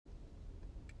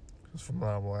It's a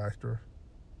phenomenal actor.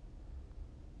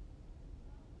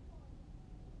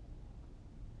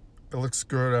 It looks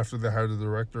good after they hired the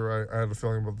director. I had a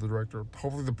feeling about the director.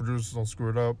 Hopefully the producers don't screw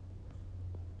it up.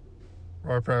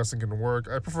 Robert Pattinson can work.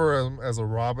 I prefer him as a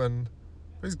Robin.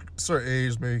 He's a certain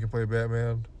age, maybe he can play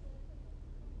Batman.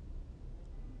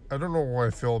 I don't know what I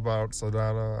feel about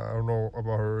Dano. I don't know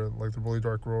about her in like the really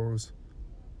dark roles.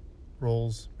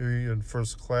 Maybe in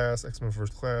First Class, X-Men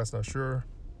First Class, not sure.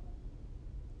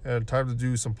 And time to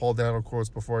do some Paul Dano quotes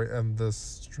before I end this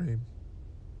stream.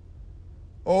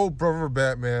 Oh, brother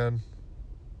Batman.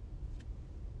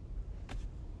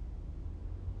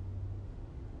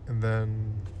 And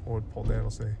then, what would Paul Dano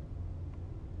say?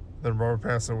 Then Robert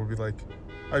Pattinson would be like,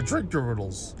 I drink your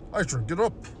riddles. I drink it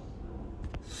up.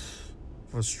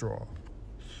 With a straw.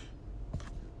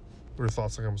 What are your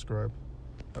thoughts on subscribe?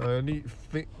 Any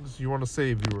things you want to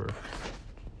say, viewer?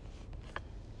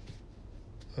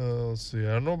 Let's see.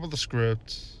 I don't know about the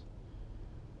script.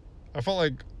 I felt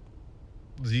like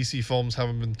the DC films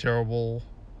haven't been terrible.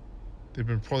 They've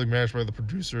been poorly managed by the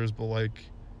producers, but like,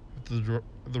 if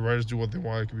the writers do what they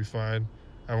want, it could be fine.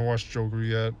 I haven't watched Joker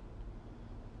yet.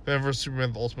 Batman vs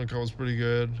Superman: The Ultimate Cut was pretty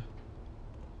good.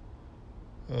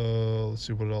 Let's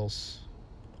see what else.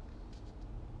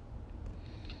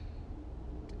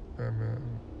 Batman.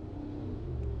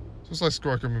 Just like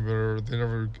Squawk and better. They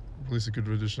never released a good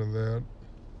edition of that.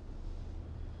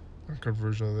 A good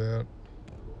version of that.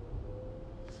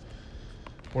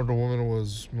 Wonder Woman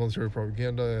was military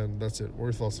propaganda, and that's it. What are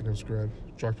your thoughts? Like and subscribe.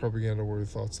 Jock propaganda. What are your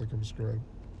thoughts? Like and subscribe.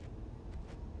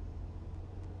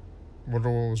 Wonder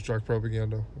Woman was jock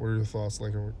propaganda. What are your thoughts?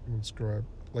 Like and subscribe.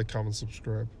 Like, comment,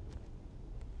 subscribe.